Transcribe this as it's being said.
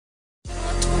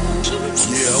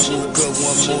Yeah, I woke up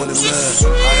one morning, man.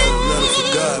 I had a letter for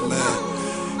God,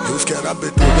 man. It was cat, I've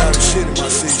been through a lot of shit in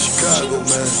my city, Chicago,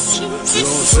 man. You know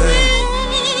what I'm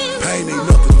saying? Pain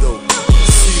ain't nothing, though.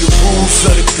 See the rules,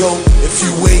 let it go. If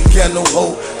you ain't got no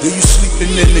hope, then you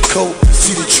sleeping in the coat.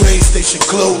 See the train station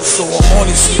closed, so I'm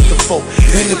on it, sleep the folk.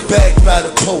 In the back by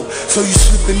the pole, so you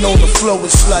sleeping on the floor.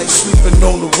 It's like sleeping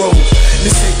on the road.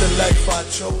 This ain't the life I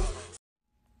chose.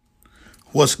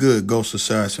 What's good, Ghost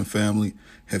Assassin family?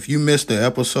 If you missed the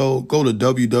episode, go to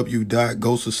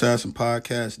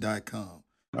www.ghostassassinpodcast.com.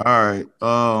 All right.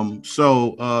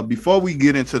 So before we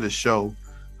get into the show,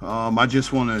 I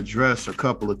just want to address a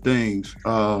couple of things.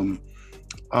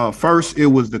 First, it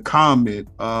was the comment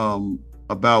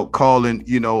about calling,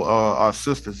 our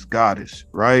sister's goddess,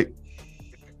 right?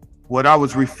 What I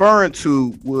was referring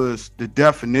to was the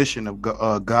definition of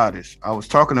goddess. I was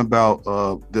talking about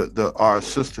our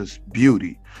sister's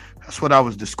beauty. That's what I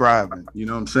was describing. You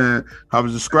know what I'm saying? I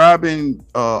was describing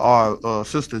our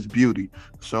sister's beauty.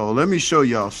 So let me show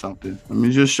y'all something. Let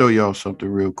me just show y'all something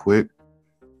real quick.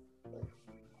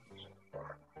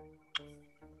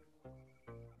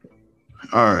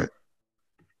 All right.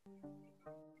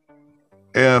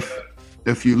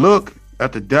 If you look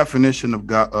at the definition of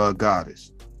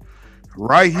goddess,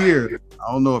 right here,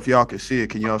 I don't know if y'all can see it.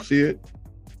 Can y'all see it?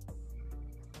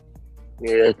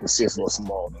 Yeah, I can see it's a little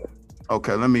small, though.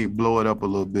 Okay, let me blow it up a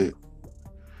little bit.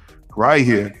 Right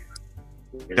here,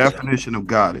 definition of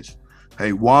goddess: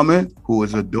 a woman who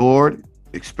is adored,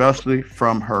 especially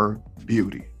from her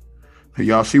beauty.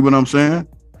 Y'all see what I'm saying?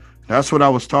 That's what I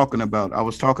was talking about. I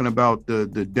was talking about the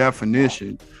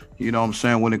definition, you know what I'm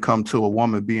saying, when it comes to a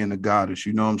woman being a goddess,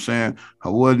 you know what I'm saying? I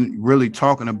wasn't really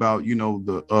talking about,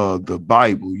 the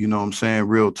Bible, you know what I'm saying,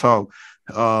 real talk.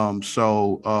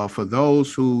 So for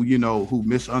those who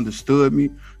misunderstood me,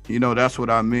 that's what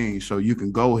I mean. So you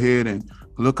can go ahead and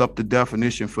look up the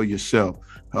definition for yourself.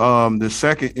 The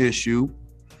second issue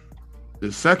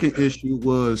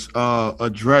was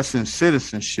addressing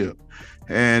citizenship.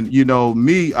 And,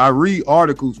 I read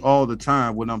articles all the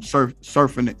time when I'm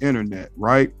surfing the internet,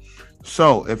 right?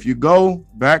 So if you go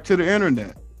back to the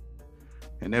internet,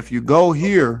 and if you go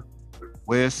here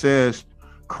where it says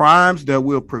crimes that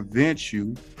will prevent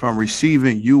you from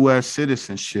receiving U.S.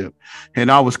 citizenship, and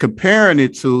I was comparing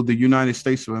it to the United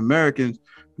States of Americans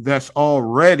that's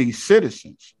already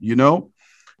citizens,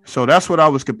 So that's what I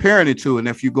was comparing it to. And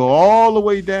if you go all the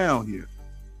way down here,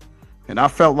 and I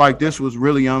felt like this was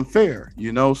really unfair,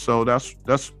 so that's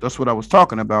what I was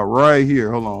talking about right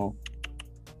here. Hold on.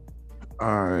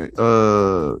 All right.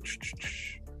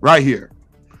 Right here.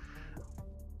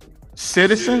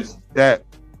 Citizens that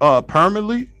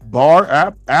permanently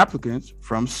bar applicants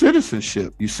from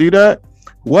citizenship. You see that?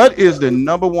 What is the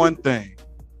number one thing?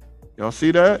 Y'all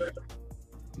see that?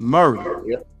 Murder.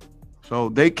 Yep. So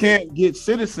they can't get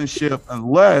citizenship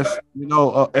unless,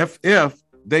 if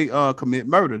they commit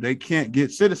murder. They can't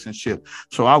get citizenship.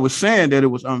 So I was saying that it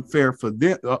was unfair for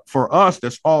them, for us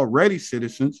that's already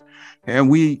citizens, and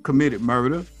we committed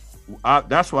murder.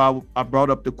 That's why I brought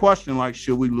up the question, like,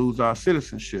 should we lose our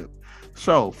citizenship?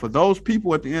 So for those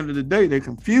people at the end of the day, they're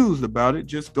confused about it.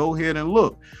 Just go ahead and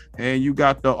look. And you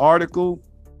got the article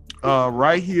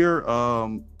right here.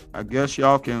 I guess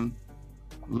y'all can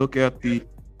look at the,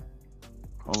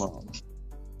 hold on.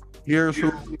 Here's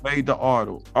who made the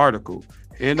article.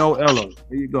 NOLO.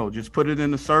 There you go. Just put it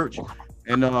in the search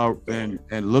and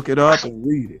look it up and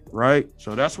read it, right?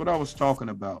 So that's what I was talking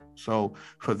about. So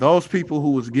for those people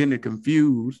who was getting it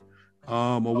confused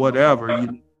or whatever,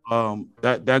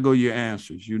 that go your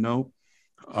answers,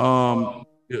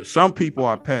 Some people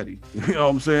are petty. You know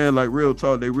what I'm saying? Like, real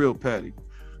talk, they real petty.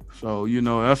 So,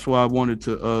 that's why I wanted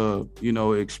to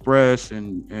express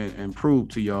and prove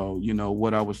to y'all,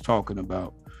 what I was talking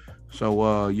about.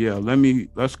 So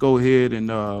let's go ahead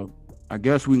and I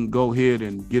guess we can go ahead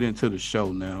and get into the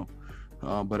show now.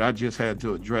 But I just had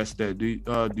to address that. Do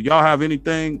y'all have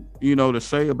anything to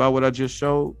say about what I just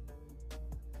showed?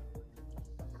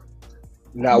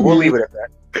 No, we'll leave it at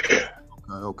that.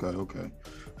 Okay.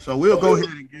 So we'll go ahead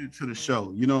and get into the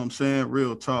show. You know what I'm saying?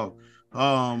 Real talk.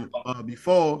 Before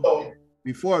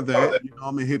that,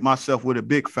 I'm gonna hit myself with a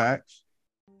big facts.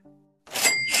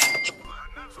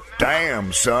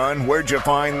 Damn, son, where'd you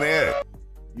find this?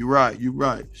 You're right.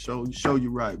 So you're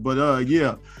right. But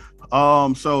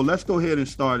so let's go ahead and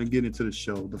start and get into the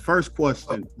show. The first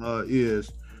question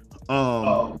is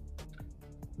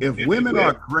if women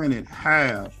are granted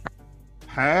half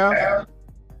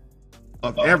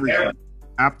of everything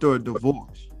after a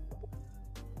divorce,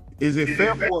 is it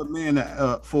fair for a man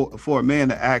to for a man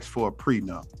to ask for a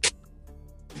prenup?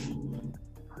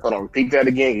 Hold on, repeat that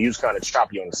again. You was kind of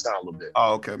choppy on the sound a little bit.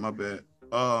 Oh, okay, my bad.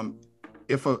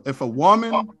 If a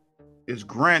woman is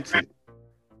granted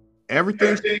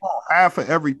everything, half of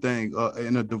everything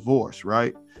in a divorce,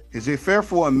 right? Is it fair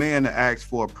for a man to ask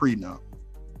for a prenup?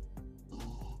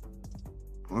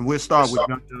 And we'll start with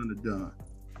done and done.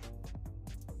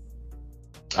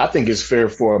 I think it's fair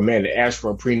for a man to ask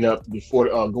for a prenup before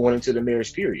going into the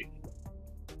marriage period.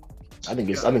 I think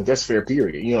that's fair,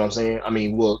 period. You know what I'm saying? I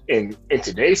mean, well, in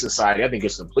today's society, I think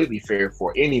it's completely fair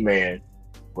for any man,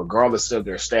 regardless of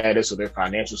their status or their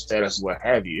financial status, what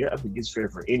have you. I think it's fair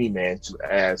for any man to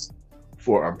ask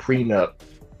for a prenup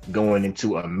going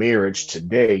into a marriage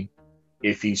today,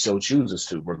 if he so chooses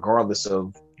to, regardless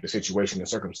of the situation and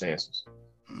circumstances.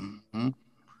 Mm-hmm.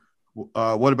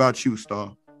 What about you,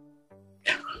 Star?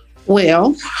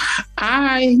 Well,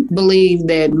 I believe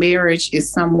that marriage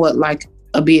is somewhat like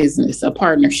a business, a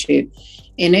partnership.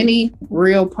 In any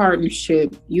real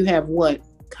partnership, you have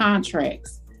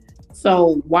contracts.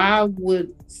 So why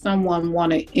would someone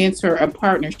want to enter a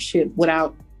partnership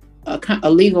without a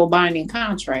legal binding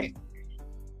contract?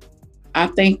 I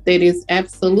think that is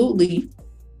absolutely,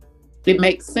 it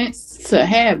makes sense to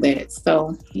have that.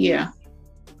 So yeah,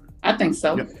 I think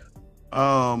so. Yeah.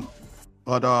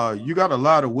 But you got a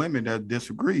lot of women that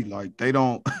disagree. Like they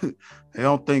don't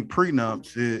think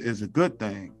prenups is a good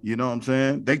thing. You know what I'm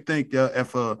saying? They think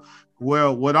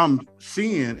what I'm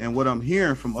seeing and what I'm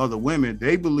hearing from other women,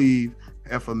 they believe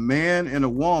if a man and a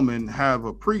woman have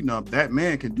a prenup, that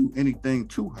man can do anything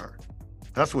to her.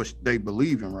 That's what they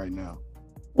believe in right now.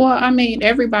 Well, I mean,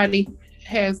 everybody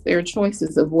has their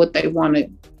choices of what they want to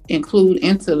include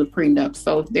into the prenup.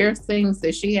 So if there's things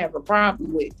that she have a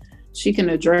problem with, she can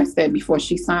address that before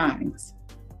she signs.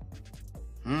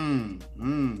 Yeah,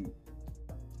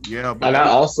 but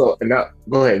go ahead. No,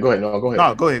 go ahead. No, go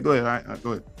ahead. Go ahead.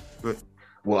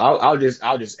 Well, I'll just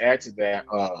add to that.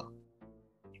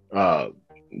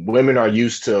 Women are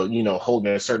used to,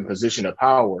 holding a certain position of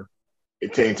power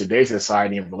in today's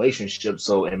society and relationships.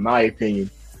 So, in my opinion,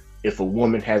 if a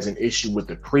woman has an issue with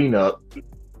the prenup,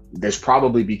 that's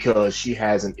probably because she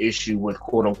has an issue with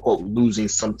 "quote unquote" losing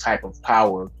some type of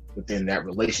power within that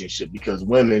relationship, because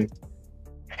women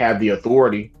have the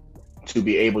authority to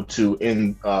be able to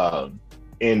end a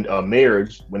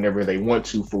marriage whenever they want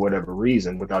to, for whatever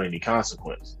reason, without any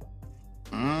consequence.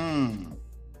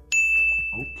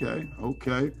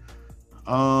 Okay.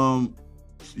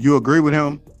 You agree with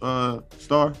him,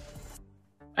 Star?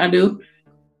 I do.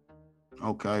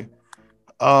 Okay.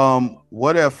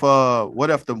 What if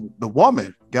the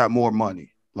woman got more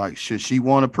money? Like, should she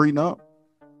want a prenup?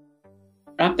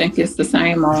 I think it's the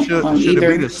same on should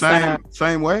either it be the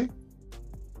same way?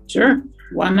 Sure.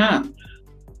 Why not?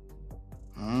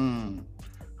 I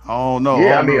don't know.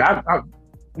 Yeah,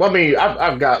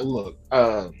 I've got, look,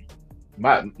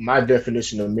 my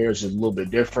definition of marriage is a little bit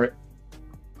different.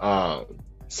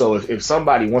 So if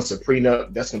somebody wants a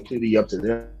prenup, that's completely up to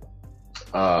them.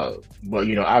 But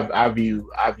I view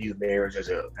marriage as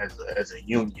a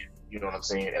union. You know what I'm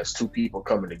saying? As two people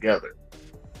coming together.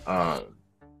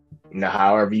 Now,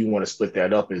 however you want to split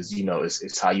that up is,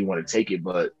 it's how you want to take it.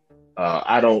 But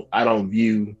I don't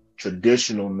view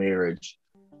traditional marriage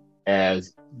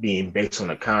as being based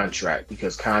on a contract,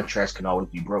 because contracts can always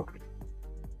be broken.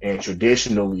 And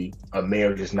traditionally, a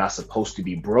marriage is not supposed to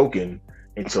be broken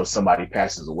until somebody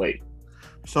passes away.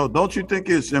 So don't you think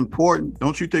it's important?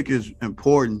 To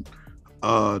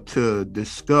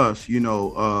discuss,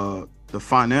 the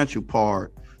financial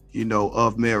part,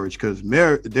 of marriage? Because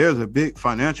there's a big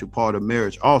financial part of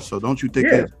marriage also. Don't you think?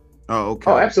 Yeah. Oh,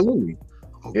 okay. Oh, absolutely.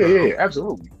 Okay. Yeah,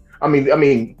 absolutely. I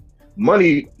mean,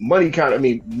 money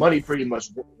pretty much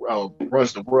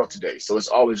runs the world today. So it's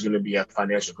always going to be a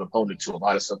financial component to a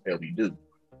lot of stuff that we do.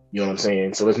 You know what I'm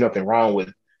saying? So there's nothing wrong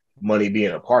with money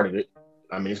being a part of it.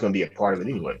 I mean, it's going to be a part of it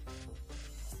anyway.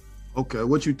 Okay.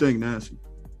 What you think, Nancy?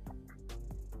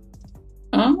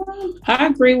 I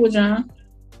agree with John.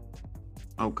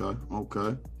 Okay. All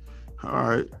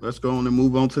right. Let's go on and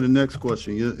move on to the next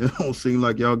question. It don't seem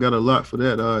like y'all got a lot for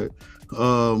that. All right.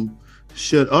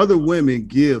 Should other women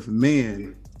give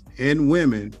men and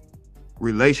women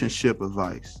relationship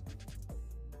advice?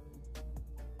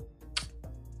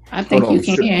 I think you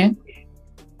can.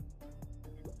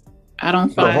 I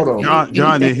don't find.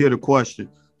 John didn't hear the question.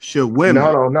 Should women?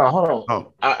 No, hold on.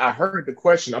 Oh. I heard the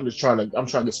question. I'm trying to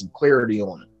get some clarity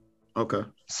on it. Okay.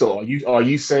 So are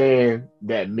you saying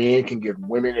that men can give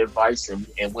women advice and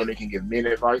women can give men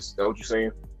advice? Is that what you're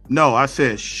saying? No, I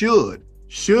said should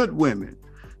women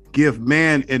give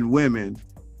men and women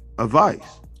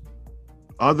advice?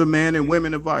 Other men and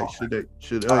women advice. Should they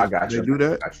do that? I got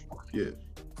you. Yeah.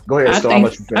 Go ahead, I Sto. I'll think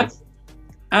let you finish.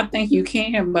 I think you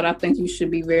can, but I think you should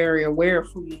be very aware of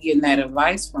who you're getting that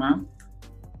advice from.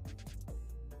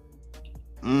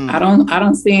 I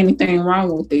don't see anything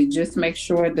wrong with it. Just make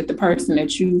sure that the person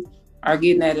that you are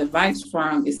getting that advice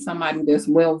from is somebody that's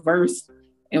well versed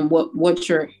in what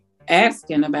you're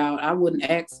asking about. I wouldn't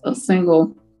ask a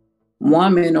single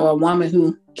woman or a woman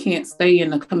who can't stay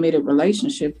in a committed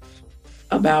relationship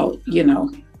about,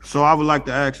 So I would like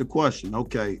to ask a question.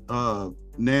 Okay,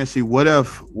 Nancy, what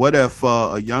if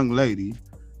a young lady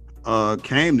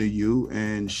came to you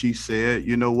and she said,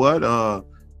 you know what,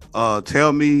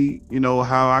 tell me,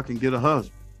 how I can get a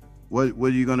husband? What are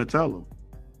you gonna tell her?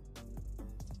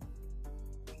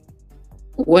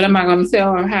 What am I going to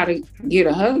tell her how to get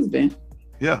a husband?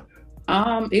 Yeah.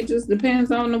 It just depends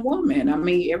on the woman. I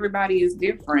mean, everybody is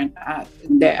different.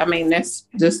 That's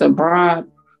just a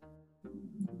broad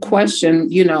question,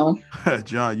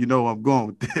 John, you know where I'm going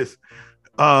with this.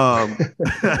 No.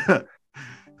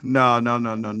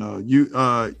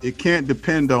 It can't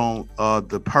depend on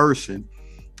the person.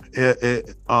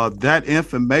 That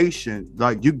information,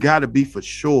 like, you got to be for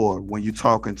sure when you're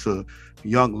talking to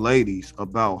young ladies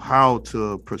about how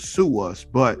to pursue us.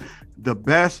 But the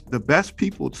best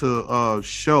people to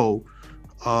show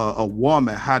a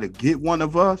woman how to get one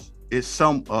of us is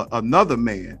another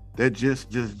man that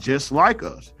just like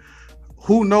us,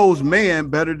 who knows man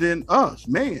better than us,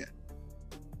 man.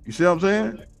 You see what I'm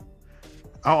saying?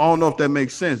 I don't know if that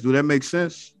makes sense. Do that make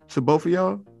sense to both of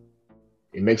y'all?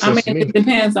 It makes sense to me. It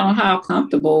depends on how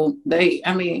comfortable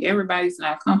everybody's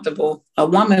not comfortable. A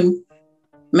woman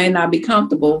may not be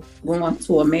comfortable going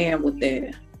to a man with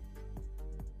that,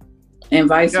 and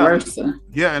vice versa.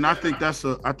 Yeah, and I think that's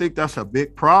a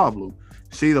big problem.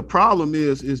 See, the problem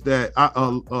is that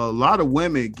a lot of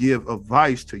women give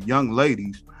advice to young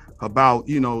ladies about,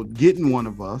 getting one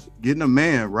of us, getting a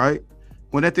man, right?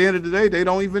 When at the end of the day, they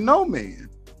don't even know man.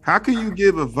 How can you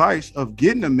give advice of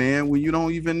getting a man when you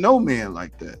don't even know man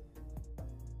like that?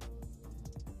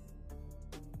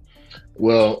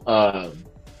 Well,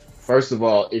 first of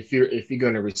all, if you're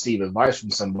going to receive advice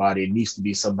from somebody, it needs to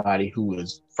be somebody who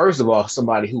is, first of all,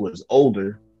 somebody who is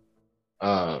older,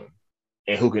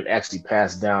 and who can actually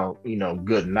pass down,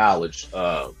 good knowledge.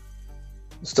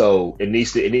 So it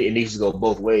needs to go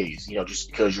both ways.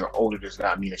 Just because you're older does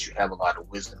not mean that you have a lot of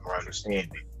wisdom or understanding.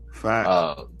 Fact.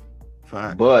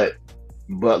 But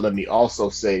let me also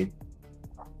say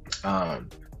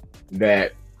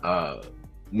that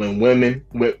when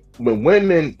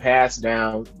women pass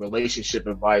down relationship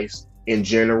advice in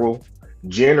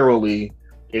generally,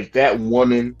 if that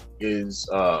woman is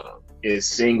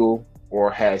single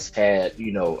or has had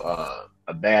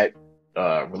a bad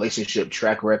relationship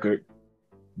track record,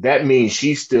 that means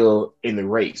she's still in the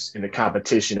race, in the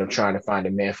competition of trying to find a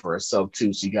man for herself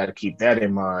too. So you got to keep that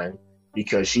in mind,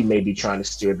 because she may be trying to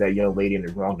steer that young lady in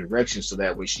the wrong direction, so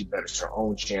that way she betters her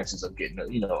own chances of getting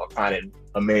finding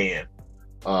a man.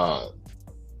 But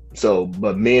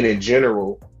men in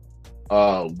general,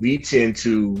 we tend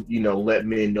to let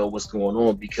men know what's going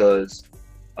on, because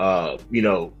we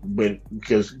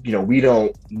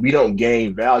don't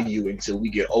gain value until we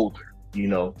get older,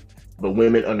 but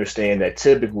women understand that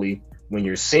typically when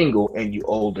you're single and you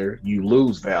older, you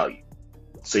lose value.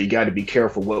 So you got to be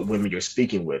careful what women you're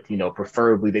speaking with.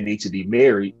 Preferably they need to be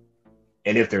married.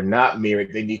 And if they're not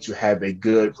married, they need to have a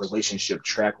good relationship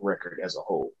track record as a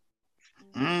whole.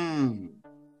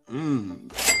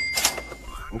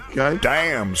 Okay.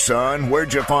 Damn, son,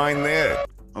 where'd you find this?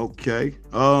 Okay.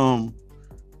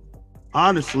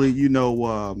 Honestly,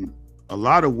 a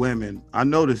lot of women, I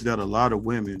noticed that a lot of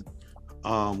women,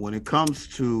 when it comes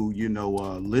to,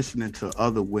 listening to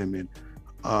other women,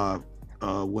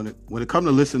 when it comes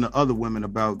to listening to other women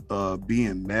about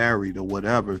being married or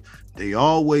whatever, they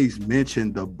always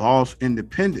mention the boss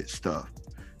independent stuff.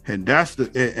 And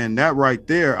that right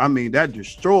there, that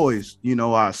destroys,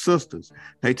 our sisters.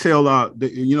 They tell a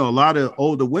lot of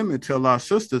older women tell our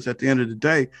sisters at the end of the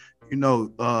day,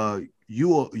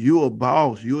 you a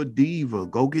boss, you a diva,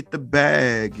 go get the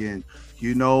bag, and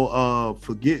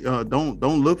forget, don't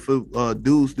look for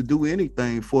dudes to do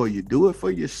anything for you. Do it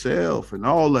for yourself and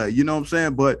all that. You know what I'm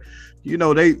saying? But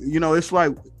it's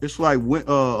like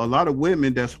a lot of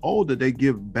women that's older, they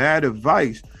give bad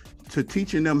advice to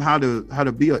teaching them how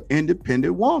to be an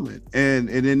independent woman, and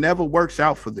it never works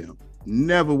out for them.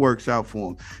 Never works out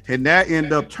for them, and that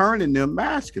end up turning them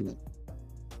masculine.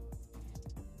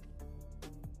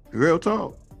 Real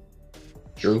talk.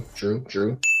 True.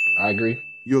 I agree.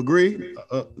 You agree,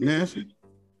 Nancy?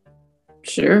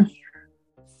 Sure.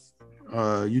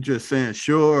 You just saying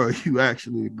sure, or you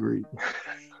actually agree?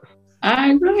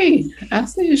 I agree. I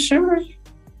said sure.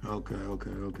 Okay.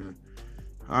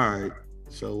 All right.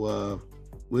 So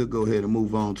we'll go ahead and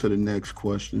move on to the next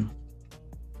question.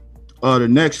 The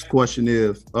next question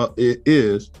is uh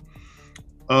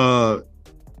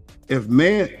if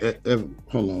man if,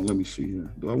 hold on, let me see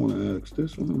here. Do I want to ask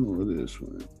this one or this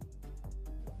one?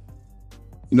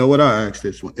 You know what? I asked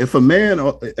this one. If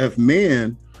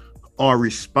men are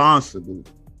responsible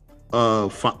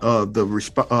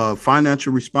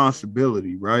financial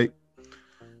responsibility, right?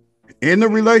 In the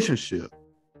relationship,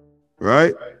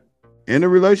 right? In a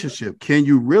relationship, can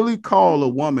you really call a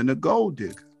woman a gold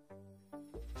digger?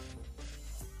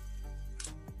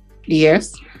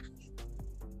 Yes.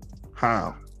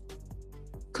 How?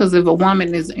 Because if a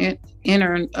woman is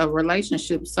entering a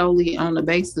relationship solely on the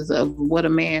basis of what a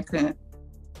man can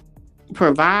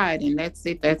provide, and that's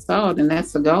it, that's all, then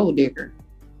that's a gold digger.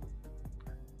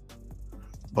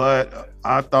 But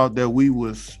I thought that we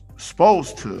was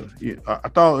supposed to. I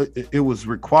thought it was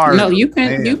required. No, you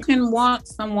can want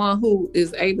someone who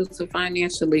is able to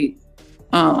financially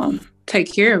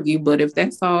take care of you, but if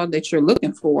that's all that you're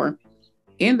looking for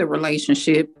in the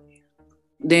relationship,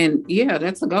 then yeah,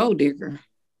 that's a gold digger.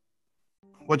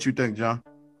 What you think, John?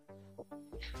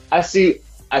 I see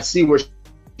where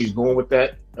she's going with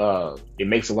that. It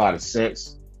makes a lot of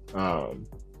sense.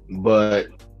 But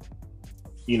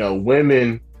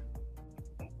women,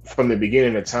 from the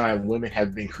beginning of time, women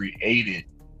have been created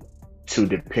to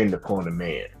depend upon a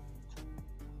man.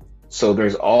 So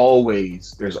there's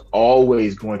always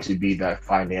going to be that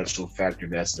financial factor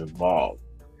that's involved.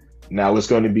 Now it's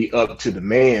going to be up to the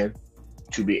man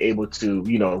to be able to,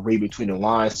 read between the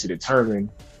lines to determine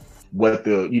what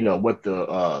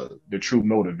the true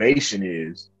motivation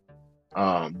is.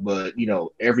 But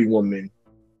every woman,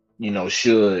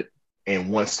 should and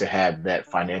wants to have that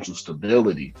financial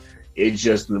stability. It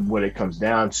just, what it comes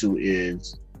down to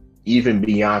is, even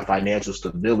beyond financial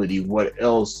stability, what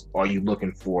else are you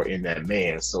looking for in that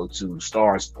man? So to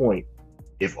Star's point,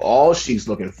 if all she's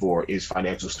looking for is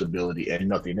financial stability and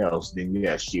nothing else, then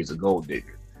yes, she is a gold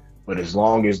digger. But as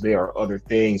long as there are other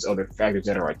things, other factors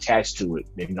that are attached to it,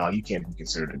 then no, you can't be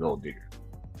considered a gold digger.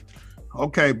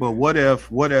 Okay, but what if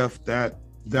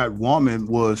that woman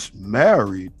was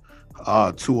married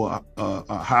to a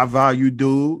high value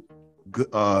dude,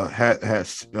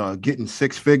 has getting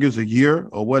six figures a year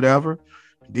or whatever,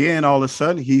 then all of a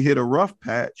sudden he hit a rough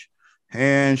patch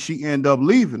and she end up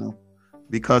leaving him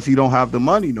because he don't have the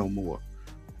money no more?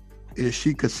 Is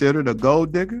she considered a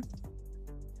gold digger?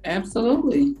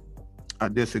 Absolutely. I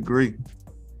disagree.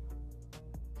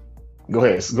 Go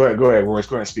ahead, Royce.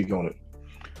 Go ahead and speak on it.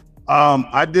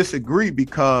 I disagree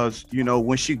because,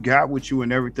 when she got with you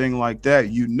and everything like that,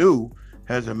 you knew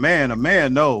as a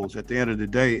man knows at the end of the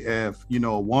day, if,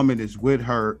 a woman is with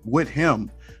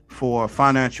him for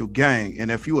financial gain. And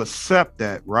if you accept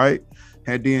that, right,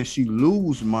 and then she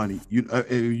lose money, you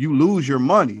lose your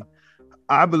money,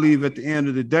 I believe at the end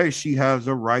of the day, she has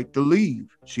a right to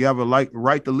leave. She have a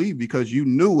right to leave because you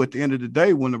knew at the end of the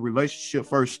day, when the relationship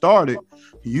first started,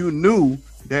 you knew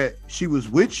that she was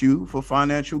with you for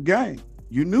financial gain.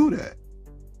 You knew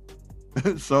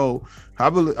that. So I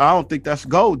don't think that's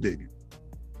gold digging.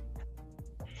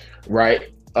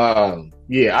 Right.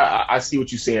 Yeah, I see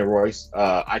what you're saying, Royce.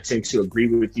 I tend to agree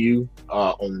with you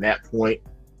on that point.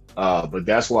 But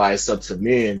that's why it's up to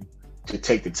men to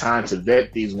take the time to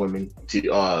vet these women, to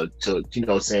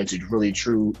really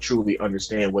truly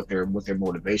understand what their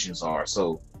motivations are.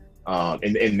 So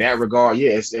in that regard,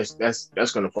 yeah,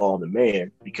 that's going to fall on the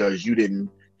man, because you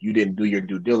didn't do your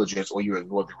due diligence, or you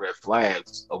ignored the red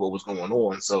flags of what was going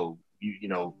on. So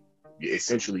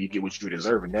essentially you get what you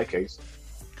deserve in that case.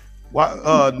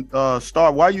 Why,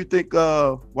 Star? Why you think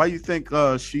that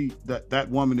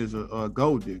woman is a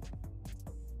gold digger?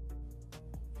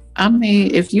 I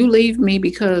mean, if you leave me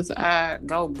because I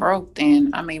go broke,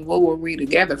 then what were we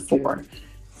together for?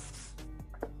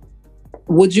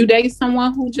 Would you date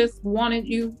someone who just wanted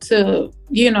you to,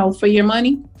 for your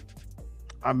money?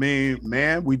 I mean,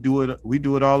 man, we do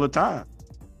it all the time.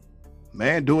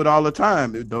 Man, do it all the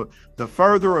time. The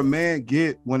further a man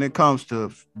get when it comes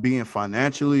to being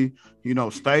financially,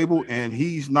 stable, and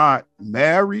he's not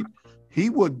married, he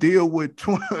would deal with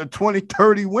 20,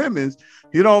 30 women,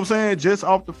 you know what I'm saying? Just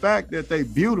off the fact that they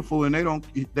beautiful, and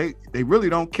they really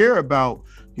don't care about,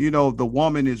 the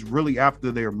woman is really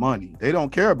after their money. They don't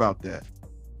care about that.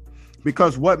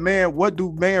 Because what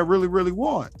do men really, really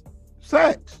want?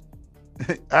 Sex.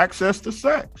 Access to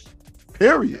sex.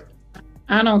 Period.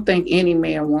 I don't think any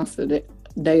man wants to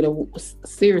date a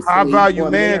seriously high value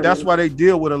man. That's why they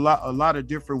deal with a lot of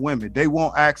different women. They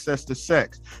want access to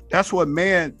sex. That's what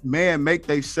man make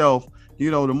themselves,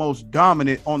 the most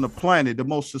dominant on the planet, the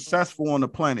most successful on the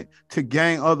planet, to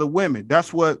gain other women.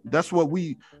 That's what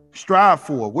we strive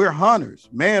for. We're hunters.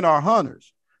 Men are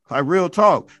hunters. Like, real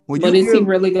talk. But is he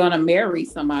really gonna marry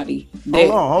somebody?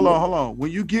 Hold on. When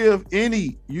you give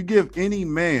any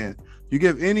man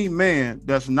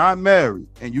that's not married,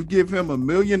 and you give him $1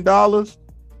 million,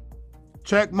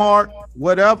 check mark,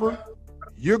 whatever,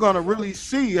 you're gonna really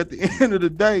see at the end of the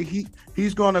day,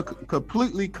 he's gonna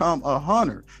completely become a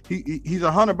hunter. He's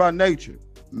a hunter by nature.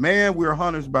 Man, we're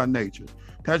hunters by nature.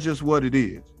 That's just what it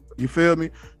is. You feel me?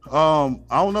 I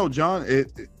don't know, John.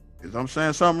 Is I'm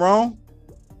saying something wrong?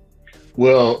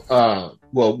 Well,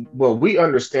 we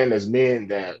understand as men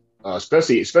that,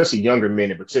 especially younger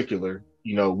men in particular,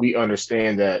 we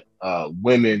understand that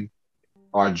women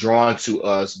are drawn to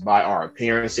us by our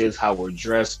appearances, how we're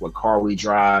dressed, what car we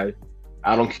drive.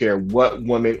 I don't care what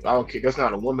woman. I don't care. There's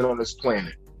not a woman on this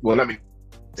planet. Well, let me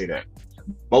say that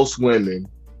most women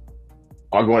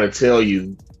are going to tell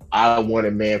you, I want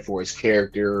a man for his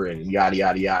character and yada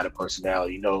yada yada,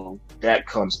 personality. That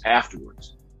comes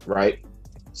afterwards, right?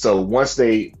 So once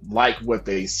they like what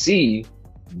they see,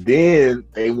 then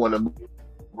they want to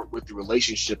work with the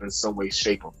relationship in some way,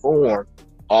 shape, or form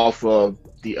off of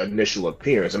the initial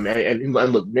appearance. I mean, and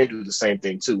look, men do the same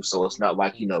thing too. So it's not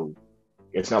like,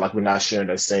 it's not like we're not sharing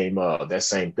that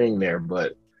same thing there.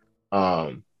 But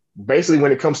basically,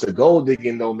 when it comes to gold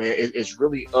digging, though, man, it's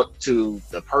really up to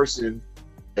the person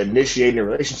initiating a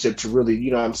relationship to really,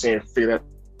 figure that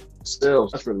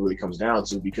themselves. That's really comes down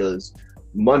to, because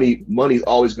money's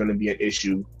always going to be an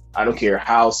issue. I don't care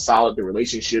how solid the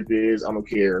relationship is. I don't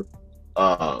care,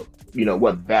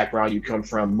 what background you come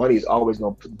from. Money is always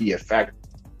going to be a factor,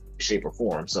 shape, or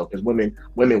form. So, because women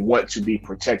want to be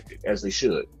protected, as they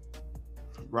should.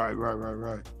 Right.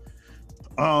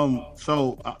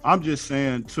 So I'm just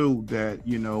saying too that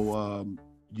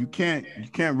you can't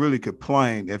really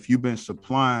complain if you've been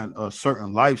supplying a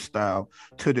certain lifestyle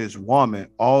to this woman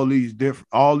all these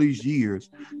years,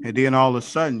 and then all of a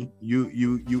sudden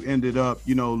you ended up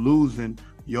losing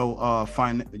your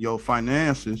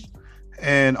finances,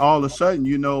 and all of a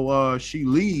sudden she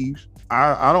leaves.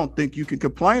 I don't think you can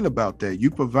complain about that. You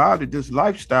provided this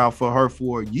lifestyle for her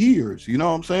for years. You know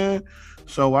what I'm saying?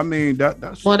 So I mean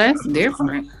that's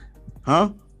different.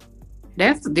 Huh?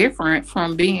 That's different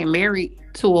from being married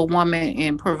to a woman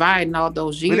and providing all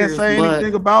those years. We didn't say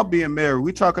anything about being married.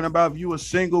 We're talking about if you're a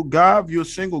single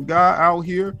guy out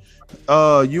here,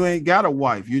 you ain't got a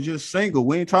wife. You're just single.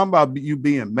 We ain't talking about you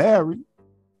being married.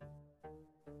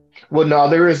 Well,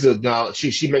 no,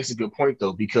 she makes a good point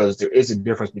though, because there is a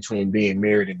difference between being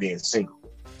married and being single.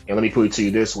 And let me put it to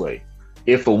you this way.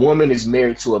 If a woman is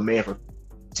married to a man for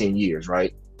 15 years,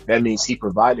 right? That means he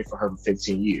provided for her for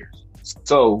 15 years.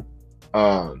 So,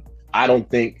 I don't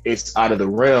think it's out of the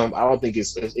realm. I don't think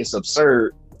it's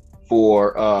absurd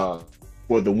for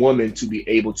the woman to be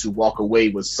able to walk away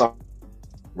with something,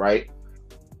 right?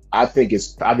 I think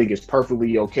it's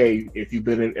perfectly okay if you've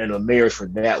been in a marriage for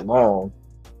that long,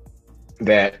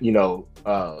 that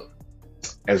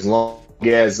as long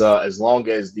as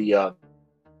the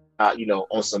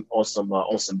on some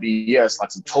BS,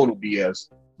 like some total BS,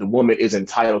 the woman is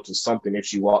entitled to something if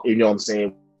she walk. You know what I'm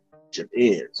saying?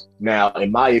 Is now,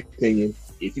 in my opinion,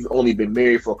 if you've only been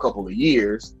married for a couple of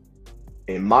years,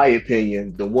 in my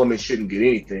opinion, the woman shouldn't get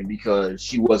anything, because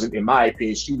she wasn't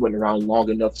around long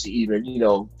enough to even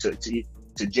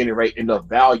to generate enough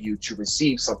value to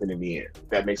receive something in the end, if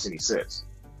that makes any sense.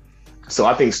 So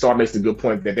I think Star makes a good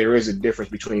point that there is a difference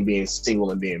between being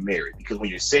single and being married, because when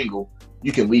you're single,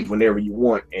 you can leave whenever you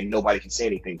want and nobody can say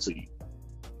anything to you.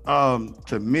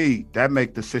 To me, that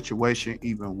make the situation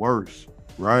even worse.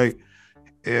 Right?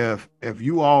 If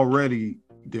you already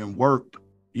then worked,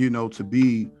 to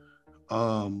be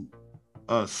a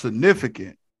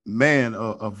significant man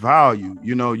of value,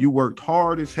 you worked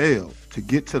hard as hell to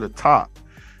get to the top.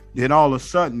 Then all of a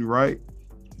sudden, right,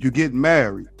 you get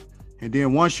married. And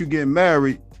then once you get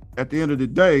married, at the end of the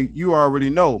day, you already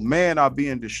know men are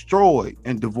being destroyed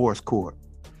in divorce court.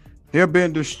 They're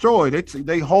being destroyed.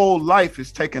 Their whole life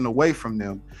is taken away from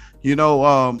them.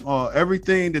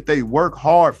 Everything that they work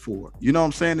hard for, you know what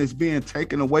I'm saying, is being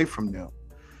taken away from them.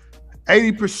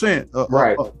 80%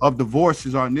 of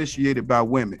divorces are initiated by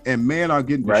women, and men are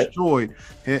getting destroyed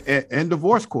in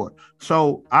divorce court.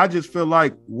 So I just feel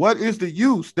like, what is the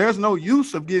use? There's no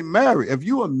use of getting married. If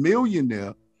you're a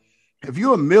millionaire,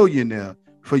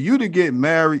 for you to get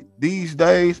married these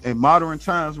days in modern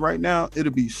times right now,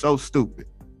 it'll be so stupid.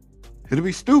 It'll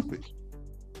be stupid.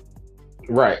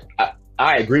 Right.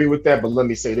 I agree with that, but let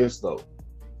me say this though.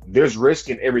 there's risk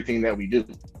in everything that we do.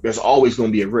 There's always going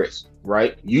to be a risk,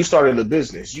 right? You started a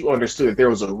business. You understood that there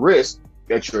was a risk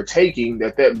that you're taking,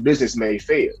 that business may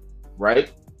fail,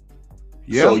 right?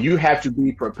 Yeah. So you have to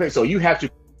be prepared. So you have to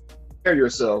prepare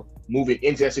yourself moving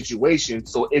into that situation.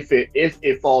 So if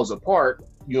it falls apart,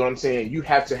 you know what I'm saying? You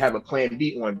have to have a plan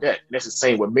B on deck. And that's the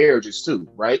same with marriages too,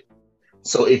 right?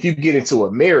 So if you get into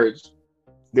a marriage,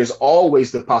 there's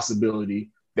always the possibility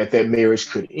that marriage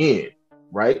could end,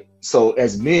 right? So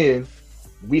as men,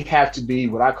 we have to be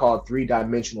what I call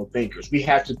 3-dimensional thinkers. We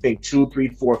have to think 2, 3,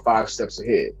 4, 5 steps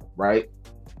ahead, right?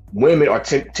 Women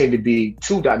tend to be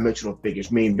 2-dimensional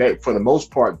thinkers, meaning that for the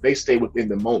most part, they stay within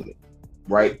the moment,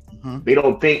 right? Mm-hmm.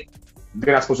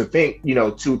 They're not supposed to think,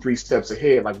 2, 3 steps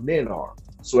ahead like men are.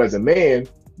 So as a man,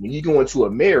 when you go into a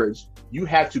marriage, you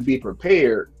have to be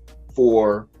prepared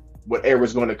for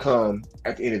whatever's going to come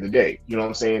at the end of the day. You know what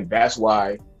I'm saying? That's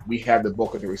why we have the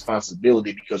bulk of the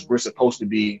responsibility, because we're supposed to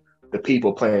be the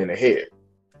people planning ahead.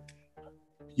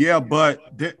 Yeah, but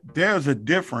there's a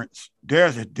difference.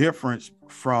 There's a difference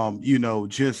from,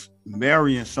 just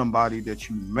marrying somebody that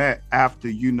you met after,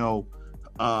 you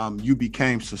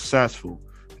became successful.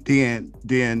 Then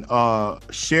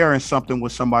sharing something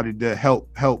with somebody that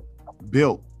help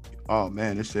build. Oh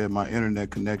man, it said my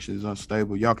internet connection is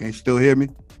unstable. Y'all can still hear me?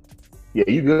 Yeah,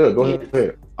 you good. Go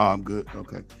ahead. Oh, I'm good.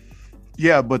 Okay.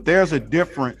 Yeah, but there's a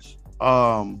difference.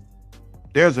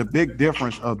 There's a big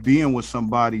difference of being with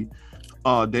somebody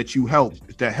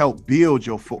that help build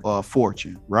your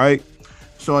fortune, right?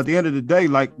 So at the end of the day,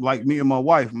 like me and my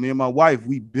wife,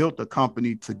 we built a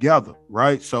company together,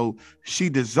 right? So she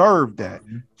deserved that.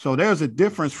 Mm-hmm. So there's a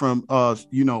difference from us,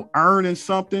 earning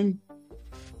something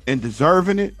and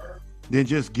deserving it than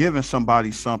just giving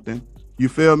somebody something, you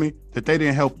feel me, that they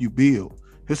didn't help you build.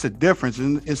 It's a difference,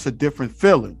 and it's a different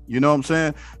feeling. You know what I'm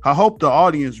saying? I hope the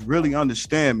audience really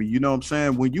understand me. You know what I'm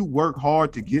saying? When you work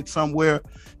hard to get somewhere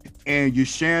and you're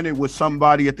sharing it with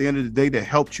somebody at the end of the day that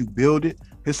helped you build it,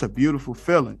 it's a beautiful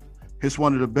feeling. It's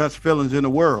one of the best feelings in the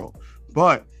world.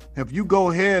 But if you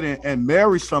go ahead and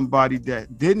marry somebody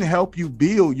that didn't help you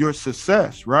build your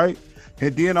success, right?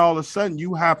 And then all of a sudden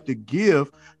you have to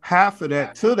give half of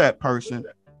that to that person,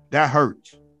 that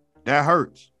hurts. That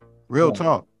hurts. Real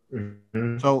talk.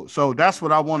 Mm-hmm. So that's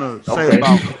what I want to say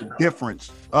about the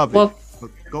difference of it.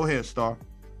 Go ahead, Star.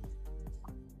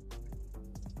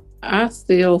 I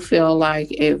still feel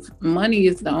like if money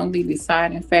is the only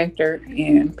deciding factor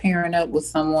in pairing up with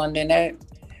someone, then that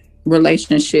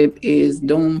relationship is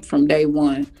doomed from day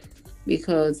one.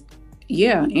 Because,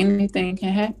 yeah, anything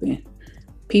can happen.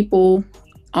 People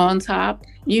on top,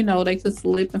 they could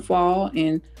slip and fall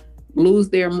and lose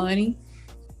their money.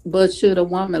 But should a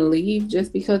woman leave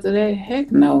just because of that?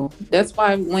 Heck no. That's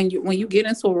why when you get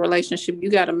into a relationship,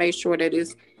 you got to make sure that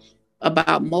it's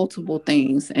about multiple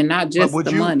things and not just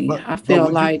the money. I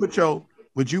feel like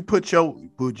would you put your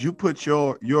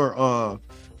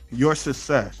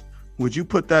success, would you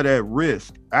put that at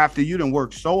risk after you done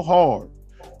worked so hard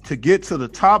to get to the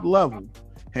top level?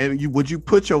 And would you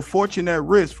put your fortune at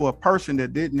risk for a person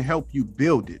that didn't help you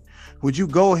build it? Would you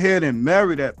go ahead and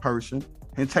marry that person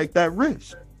and take that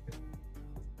risk?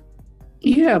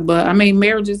 Yeah, but I mean,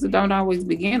 marriages don't always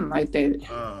begin like that.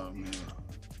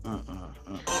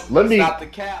 Let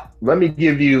me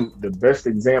give you the best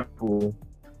example.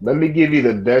 Let me give you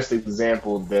the best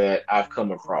example that I've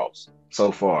come across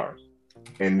so far,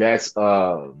 and that's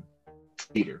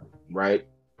Peter, right?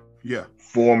 Yeah,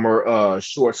 former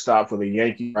shortstop for the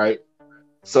Yankees, right?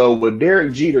 So what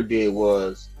Derek Jeter did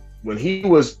was when he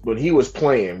was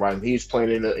playing, right? He was playing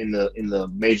in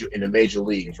the major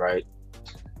leagues, right?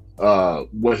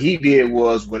 What he did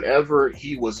was whenever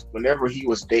he was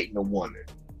dating a woman,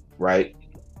 right?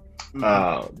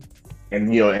 Mm-hmm.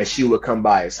 And she would come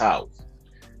by his house,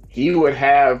 he would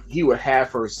have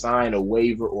her sign a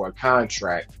waiver or a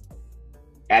contract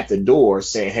at the door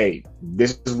saying, hey,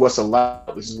 this is what's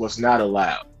allowed, this is what's not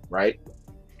allowed, right?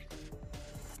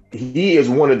 He is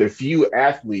one of the few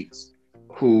athletes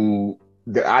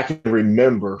that I can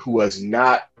remember who has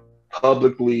not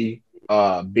publicly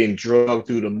been drugged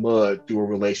through the mud through a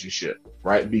relationship,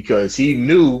 right? Because he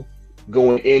knew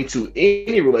going into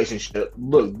any relationship,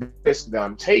 look, this that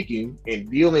I'm taking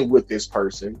and dealing with this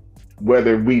person,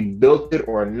 whether we built it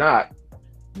or not,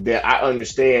 that I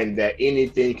understand that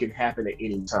anything can happen at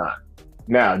any time.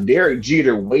 Now, Derek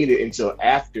Jeter waited until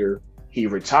after he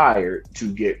retired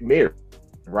to get married,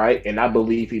 right? And I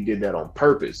believe he did that on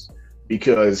purpose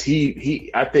because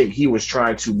I think he was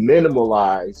trying to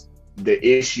minimize the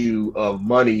issue of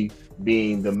money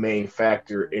being the main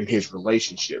factor in his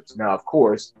relationships. Now, of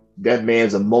course, that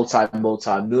man's a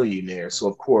multi-millionaire. So,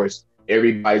 of course,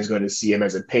 everybody's going to see him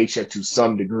as a paycheck to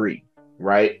some degree,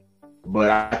 right? But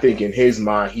I think in his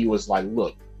mind, he was like,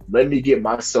 look, let me get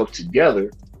myself together,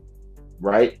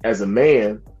 right, as a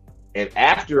man. And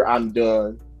after I'm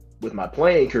done with my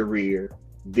playing career,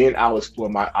 then I'll explore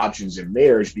my options in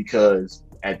marriage, because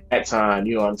at that time,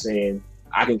 you know what I'm saying,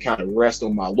 I can kind of rest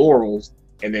on my laurels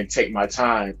and then take my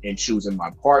time in choosing my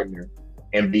partner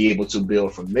and be able to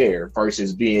build from there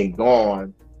versus being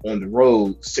gone on the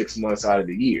road 6 months out of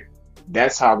the year.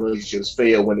 That's how relationships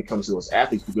fail when it comes to those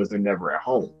athletes, because they're never at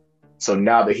home. So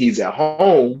now that he's at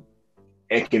home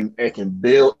and can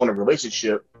build on a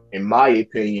relationship, in my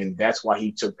opinion, that's why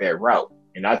he took that route.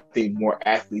 And I think more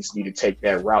athletes need to take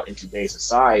that route in today's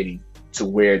society, to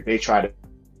where they try to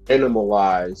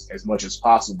minimalize as much as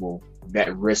possible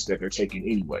that risk that they're taking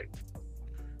anyway.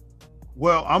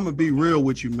 Well, I'm gonna be real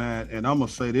with you, man, and I'm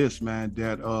gonna say this, man,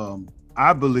 that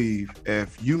I believe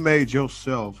if you made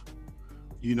yourself,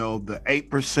 you know, the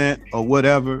 8% or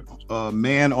whatever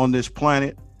man on this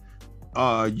planet,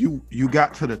 you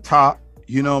got to the top,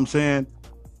 you know what I'm saying?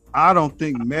 I don't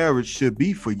think marriage should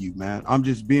be for you, man. I'm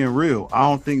just being real. I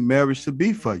don't think marriage should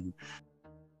be for you.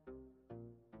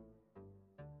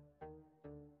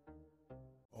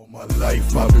 All my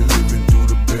life I've been living through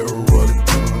the barrel of the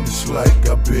gun. It's like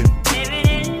I've been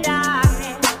living in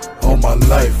darkness. All my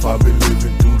life I've been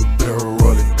living through the barrel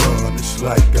of the gun. It's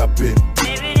like I've been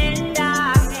living in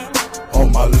darkness. All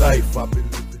my life I've been